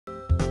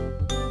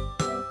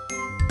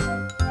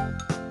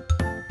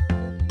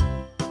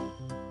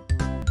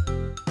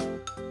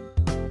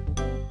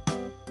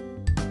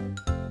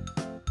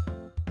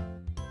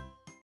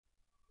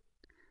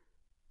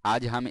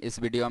आज हम इस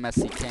वीडियो में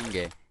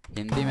सीखेंगे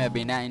हिंदी में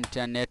बिना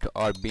इंटरनेट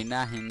और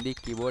बिना हिंदी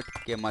कीबोर्ड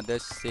के मदद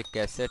से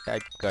कैसे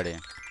टाइप करें।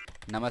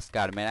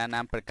 नमस्कार, मेरा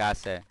नाम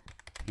प्रकाश है।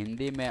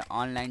 हिंदी में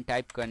ऑनलाइन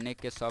टाइप करने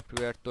के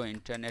सॉफ्टवेयर तो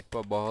इंटरनेट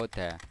पर बहुत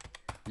है,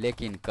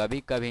 लेकिन कभी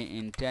कभी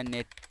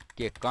इंटरनेट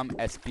के कम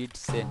स्पीड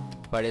से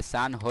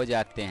परेशान हो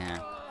जाते हैं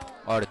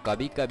और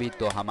कभी कभी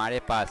तो हमारे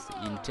पास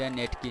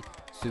इंटरनेट की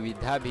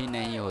सुविधा भी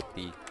नहीं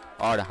होती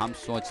और हम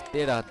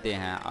सोचते रहते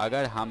हैं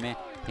अगर हमें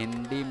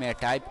हिंदी में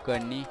टाइप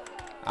करनी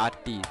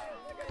आती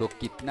तो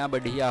कितना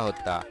बढ़िया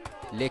होता।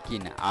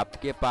 लेकिन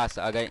आपके पास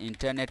अगर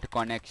इंटरनेट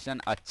कनेक्शन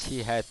अच्छी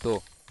है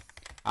तो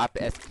आप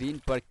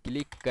स्क्रीन पर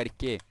क्लिक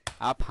करके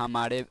आप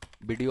हमारे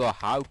video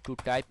how to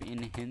type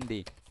in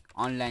Hindi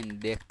online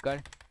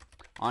देखकर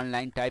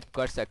ऑनलाइन टाइप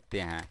कर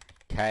सकते हैं।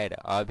 खैर,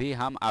 अभी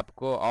हम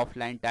आपको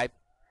ऑफलाइन टाइप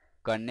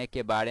करने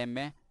के बारे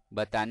में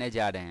बताने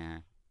जा रहे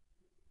हैं,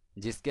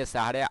 जिसके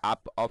सहारे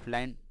आप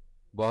ऑफलाइन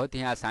बहुत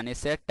ही आसानी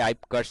से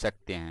टाइप कर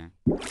सकते हैं।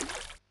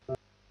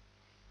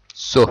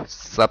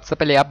 सबसे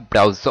पहले आप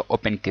ब्राउज़र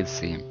ओपन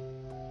कीजिए।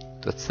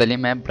 तो चलिए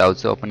मैं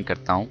ब्राउज़र ओपन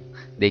करता हूँ।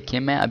 देखिए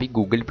मैं अभी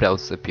गूगल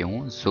ब्राउज़र पे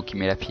हूँ, जो कि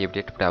मेरा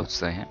फेवरेट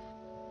ब्राउज़र है।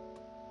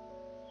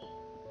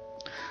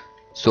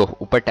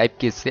 ऊपर टाइप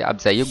कीजिए, आप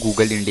जाइए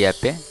गूगल इंडिया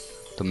पे।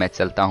 तो मैं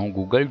चलता हूँ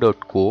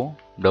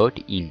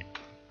google.co.in।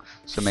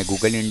 मैं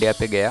गूगल इंडिया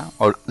पे गया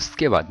और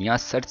उसके बाद यहाँ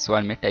सर्च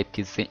बार में टाइप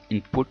कीजिए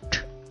इनपुट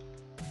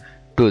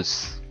टूल्स।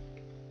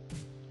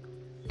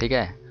 ठीक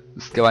है,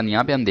 उसके बाद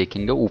यहाँ पे हम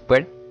देखेंगे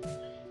ऊपर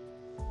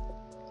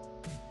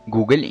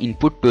गूगल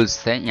इनपुट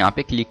टूल्स है, यहाँ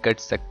पे क्लिक कर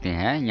सकते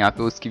हैं। यहाँ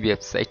पे उसकी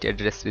वेबसाइट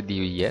एड्रेस भी दी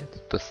हुई है,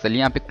 तो चलिए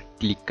यहाँ पे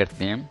क्लिक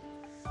करते हैं।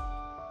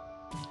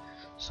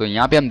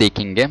 यहाँ पे हम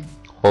देखेंगे,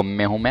 होम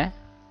में हूँ मैं।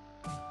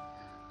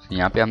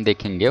 यहाँ पे हम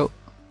देखेंगे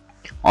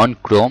ऑन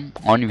क्रोम,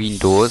 ऑन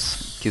विंडोज़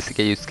किसी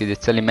के यूज़ कीजिए।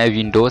 चलिए मैं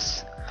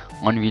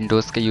ऑन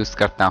विंडोज़ का यूज़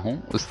करता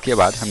हूँ। उसके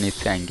बाद हम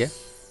नीचे आएंगे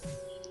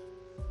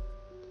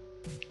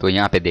तो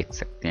यहाँ पे देख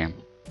सकते हैं।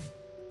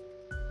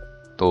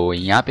 तो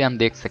यहाँ पे हम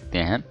देख सकते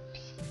हैं,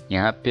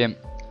 यहाँ पे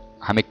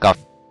हमें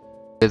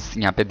काफ़ी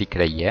यहाँ पे दिख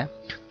रही है।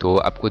 तो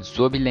आपको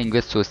जो भी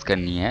लैंग्वेज चूज़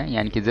करनी है,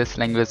 यानी कि जिस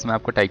लैंग्वेज में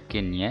आपको टाइप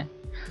करनी है,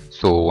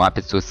 वहाँ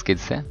पे चूज़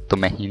कीजिए। तो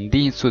मैं हिंदी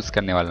ही चूज़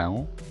करने वाला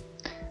हूँ।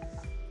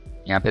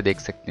 यहाँ पे देख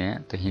सकते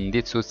हैं, तो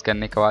हिंदी चूज़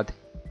करने के बाद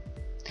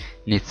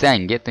नीचे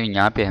आएंगे तो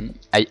यहाँ पे हम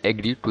I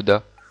agree to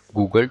the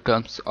Google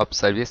terms of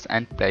service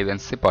and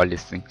privacy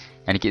policy,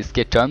 यानी कि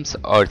इसके टर्म्स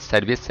और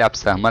सर्विस से आप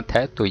सहमत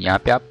है तो यहाँ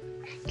पे आप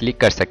क्लिक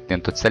कर सकते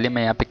हैं। तो चलिए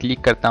मैं यहाँ पे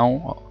क्लिक करता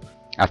हूँ।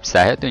 आप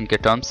चाहे तो इनके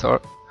टर्म्स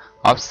और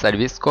ऑफ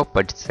सर्विस को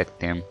पढ़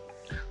सकते हैं।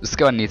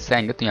 उसके बाद नीचे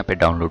आएंगे तो यहाँ पे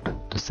डाउनलोड,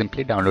 तो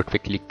सिंपली डाउनलोड पे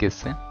क्लिक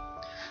कीजिए।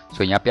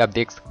 यहाँ पे आप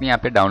देख सकते हैं, यहाँ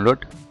पे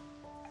डाउनलोड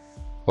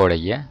हो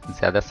रही है,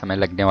 ज़्यादा समय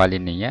लगने वाली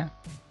नहीं है।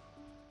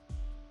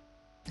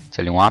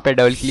 चलिए वहाँ पे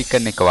डबल क्लिक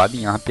करने के बाद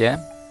यहाँ पे है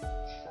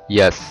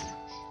यस,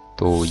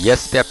 तो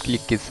यस पे आप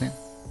क्लिक कीजिए।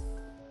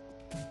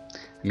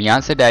 यहाँ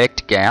से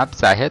डायरेक्ट क्या है, आप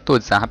चाहे तो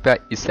जहाँ पे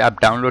इसे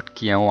आप डाउनलोड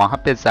किए हैं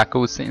वहाँ पे जाकर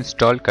उसे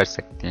इंस्टॉल कर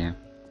सकते हैं।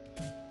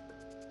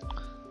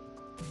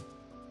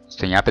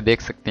 तो यहाँ पे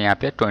देख सकते हैं, यहाँ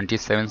पे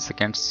 27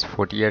 सेकेंड्स,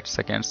 48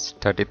 सेकेंड्स,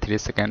 33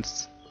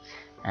 सेकेंड्स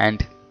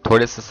एंड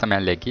थोड़े से समय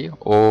लेगी।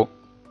 वो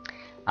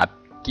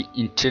आपकी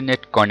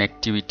इंटरनेट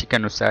कनेक्टिविटी के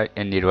अनुसार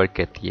निर्भर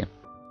करती है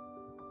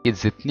कि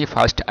जितनी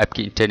फास्ट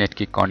आपकी इंटरनेट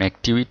की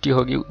कनेक्टिविटी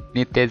होगी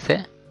उतनी तेज से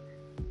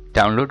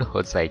डाउनलोड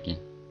हो जाएगी।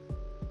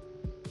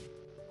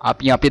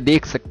 आप यहाँ पे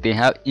देख सकते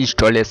हैं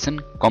इंस्टॉलेशन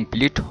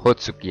कंप्लीट हो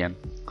चुकी है।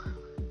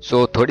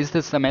 थोड़ी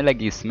सी समय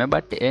लगी इसमें,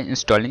 बट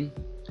इंस्टॉलिंग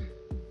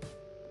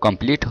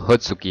कंप्लीट हो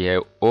चुकी है।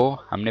 वो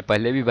हमने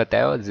पहले भी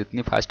बताया,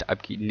 जितनी फास्ट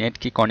आपकी नेट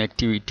की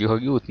कनेक्टिविटी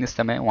होगी उतनी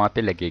समय वहाँ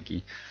पे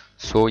लगेगी।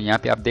 यहाँ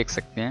पे आप देख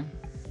सकते हैं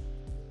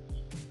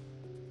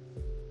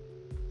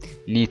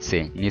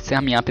नीचे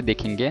हम यहाँ पे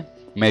देखेंगे,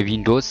 मैं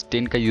विंडोज़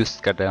 10 का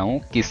यूज़ कर रहा हूँ।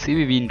 किसी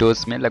भी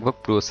विंडोज़ में लगभग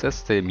प्रोसेस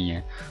सेम ही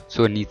है।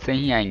 नीचे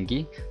ही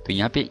आएंगी तो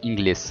यहाँ पे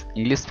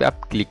इंग्लिश पे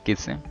आप क्लिक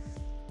कीजिए।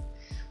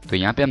 तो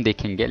यहाँ पे हम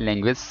देखेंगे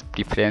लैंग्वेज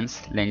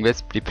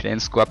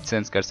प्रिफरेंस को आप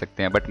चेंज कर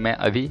सकते हैं, बट मैं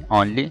अभी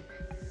ओनली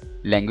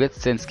लैंग्वेज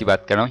चेंज की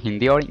बात कर रहा हूँ,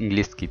 हिंदी और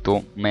इंग्लिश की। तो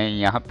मैं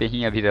यहाँ पे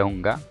ही अभी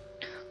रहूँगा।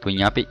 तो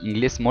यहाँ पे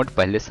इंग्लिश मोड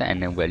पहले से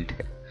एनेबल्ड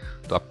है,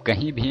 तो आप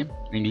कहीं भी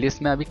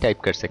इंग्लिश में अभी टाइप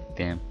कर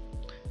सकते हैं।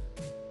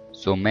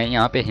 मैं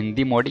यहाँ पे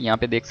हिंदी मोड, यहाँ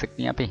पे देख सकते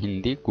हैं, यहाँ पे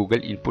हिंदी गूगल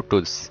इनपुट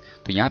टूल्स,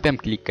 तो यहाँ पे हम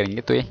क्लिक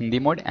करेंगे तो ये हिंदी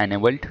मोड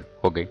एनेबल्ड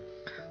हो गई।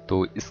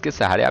 तो इसके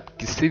सहारे आप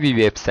किसी भी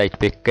वेबसाइट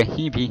पे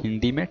कहीं भी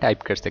हिंदी में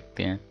टाइप कर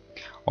सकते हैं।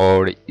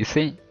 और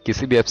इसे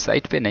किसी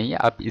वेबसाइट पे नहीं,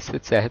 आप इसे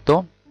चाहे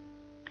तो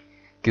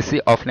किसी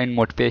ऑफलाइन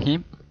मोड पे ही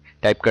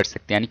टाइप कर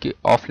सकते हैं, यानी कि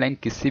ऑफलाइन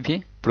किसी भी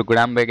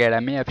प्रोग्राम वगैरह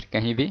में या फिर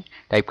कहीं भी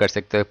टाइप कर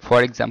सकते हैं।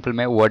 फॉर एग्जाम्पल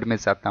मैं वर्ड में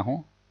जाता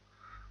हूँ,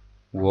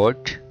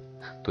 वर्ड,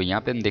 तो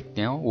यहाँ पे हम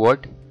देखते हैं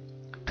वर्ड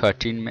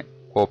 13 में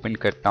ओपन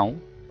करता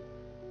हूँ।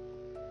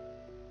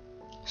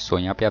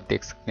 यहाँ पे आप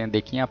देख सकते हैं,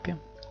 देखिए यहाँ पे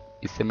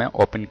इसे मैं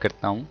ओपन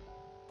करता हूँ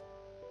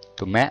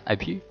तो मैं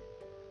अभी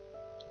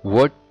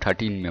वर्ड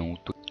 13 में हूँ।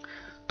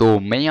 तो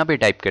मैं यहाँ पे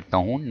टाइप करता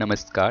हूँ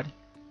नमस्कार।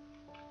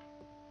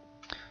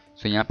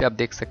 यहाँ पे आप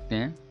देख सकते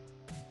हैं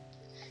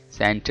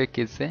से एंटर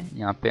कीजिए।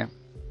 यहाँ पे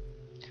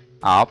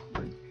आप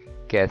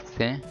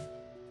कैसे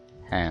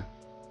हैं।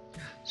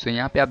 सो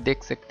यहाँ पे आप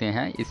देख सकते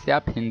हैं, इसे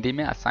आप हिंदी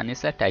में आसानी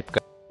से टाइप कर।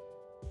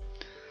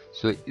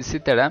 सो इसी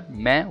तरह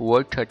मैं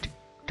वर्ड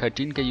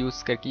 13 का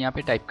यूज़ करके यहाँ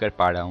पे टाइप कर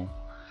पा रहा हूँ।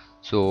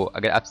 सो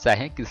अगर आप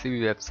चाहें किसी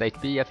भी वेबसाइट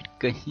पे या फिर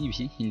कहीं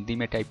भी हिंदी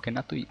में टाइप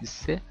करना, तो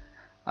इससे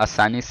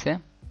आसानी से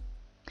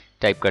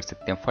टाइप कर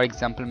सकते हैं। फॉर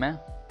एग्जांपल मैं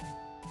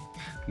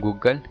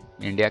गूगल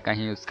इंडिया का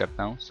ही यूज़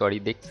करता हूँ। सॉरी,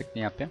 देख सकते हैं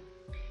यहाँ पे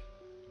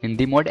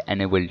हिंदी मोड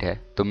एनेबल्ड है,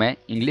 तो मैं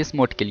इंग्लिश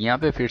मोड के लिए यहाँ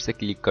पे फिर से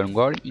क्लिक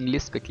करूँगा और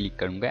इंग्लिश पे क्लिक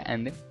करूँगा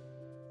एंड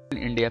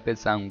इंडिया पे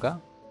जाऊँगा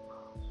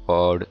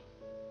और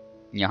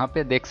यहाँ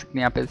पे देख सकते हैं,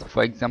 यहाँ पे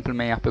फॉर एग्जांपल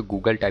मैं यहाँ पे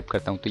गूगल टाइप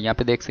करता हूँ तो यहाँ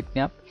पे देख सकते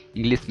हैं आप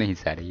इंग्लिश में ही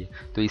जा रही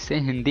है। तो इसे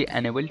हिंदी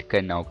एनेबल्ड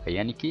करना होगा,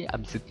 यानी कि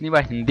आप जितनी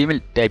बार हिंदी में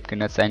टाइप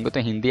करना चाहेंगे तो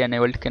हिंदी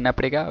एनेबल्ड करना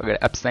पड़ेगा। अगर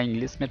आप चाहें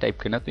इंग्लिश में टाइप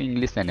करना तो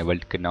इंग्लिश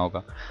एनेबल्ड करना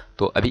होगा।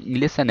 तो अभी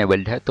इंग्लिश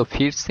एनेबल्ड है, तो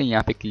फिर से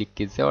यहाँ पे क्लिक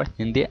कीजिए और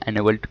हिंदी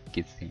एनेबल्ड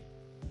कीजिए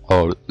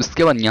और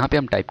उसके बाद यहाँ पे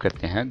हम टाइप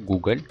करते हैं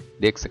गूगल।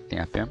 देख सकते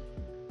हैं यहाँ पे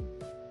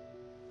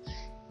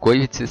कोई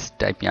भी चीज़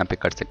टाइप यहाँ पे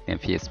कर सकते हैं,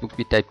 फेसबुक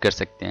भी टाइप कर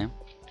सकते हैं।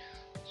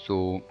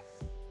 सो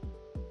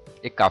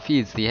ये काफ़ी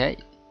इजी है,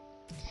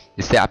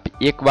 इसे आप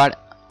एक बार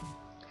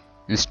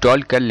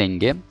इंस्टॉल कर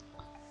लेंगे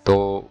तो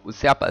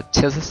उसे आप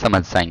अच्छे से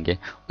समझ जाएंगे।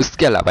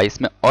 उसके अलावा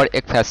इसमें और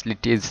एक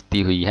फैसिलिटीज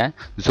दी हुई है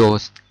जो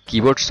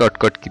कीबोर्ड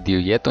शॉर्टकट की दी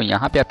हुई है। तो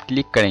यहाँ पे आप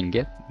क्लिक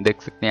करेंगे,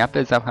 देख सकते हैं यहाँ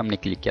पे जब हमने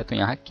क्लिक किया तो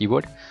यहाँ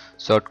कीबोर्ड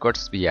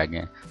शॉर्टकट्स भी आ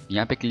गए।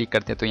 यहाँ पे क्लिक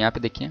करते हैं तो यहाँ पे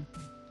देखिए,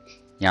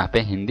 यहाँ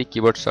पे हिंदी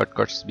कीबोर्ड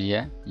शॉर्टकट्स भी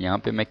है। यहाँ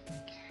पे मैं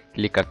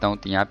क्लिक करता हूँ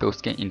तो यहाँ पे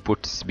उसके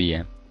इनपुट्स भी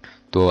है।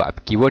 तो आप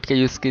कीबोर्ड का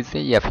यूज़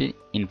कीजिए या फिर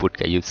इनपुट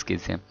का यूज़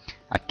कीजिए।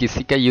 आप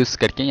किसी का यूज़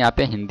करके यहाँ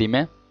पे हिंदी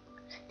में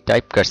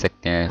टाइप कर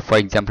सकते हैं। फॉर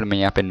एग्जांपल मैं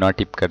यहाँ पे न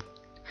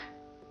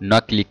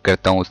क्लिक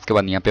करता हूँ, उसके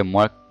बाद यहाँ पे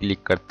मोर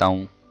क्लिक करता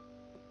हूँ।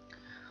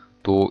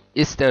 तो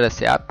इस तरह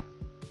से आप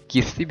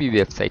किसी भी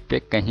वेबसाइट पे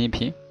कहीं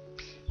भी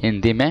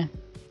हिंदी में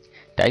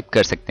टाइप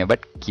कर सकते हैं।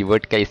 बट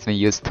कीवर्ड का इसमें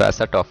यूज़ थोड़ा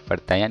सा टफ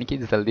पड़ता है, यानी कि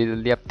जल्दी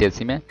जल्दी आप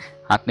तेज़ी में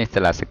हाथ नहीं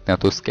चला सकते हैं।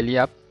 तो उसके लिए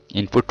आप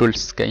इनपुट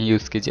टूल्स का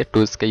यूज़ कीजिए।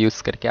 टूल्स का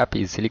यूज़ करके आप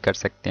इजीली कर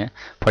सकते हैं।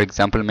 फॉर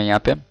एग्जांपल मैं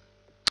यहाँ पे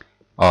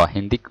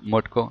हिंदी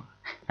मोड को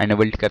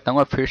एनेबल्ड करता हूँ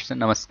और फिर से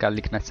नमस्कार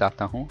लिखना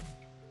चाहता हूँ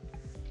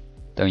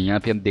तो यहाँ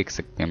पे आप देख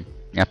सकते हैं,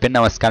 यहाँ पे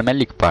नमस्कार मैं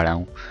लिख पा रहा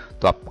हूँ।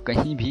 तो आप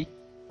कहीं भी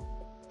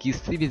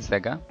किसी भी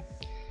जगह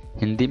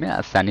हिंदी में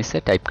आसानी से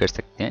टाइप कर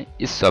सकते हैं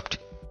इस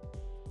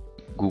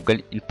सॉफ्टवेयर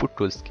गूगल इनपुट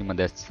टूल्स की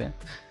मदद से।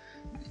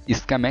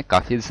 इसका मैं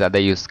काफ़ी ज़्यादा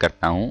यूज़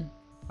करता हूँ।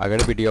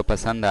 अगर वीडियो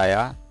पसंद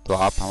आया तो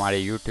आप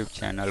हमारे YouTube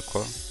चैनल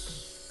को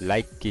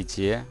लाइक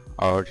कीजिए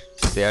और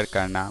शेयर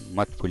करना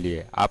मत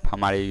भूलिए। आप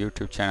हमारे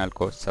YouTube चैनल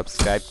को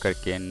सब्सक्राइब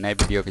करके नए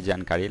वीडियो की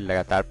जानकारी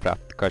लगातार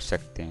प्राप्त कर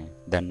सकते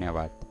हैं।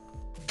 धन्यवाद।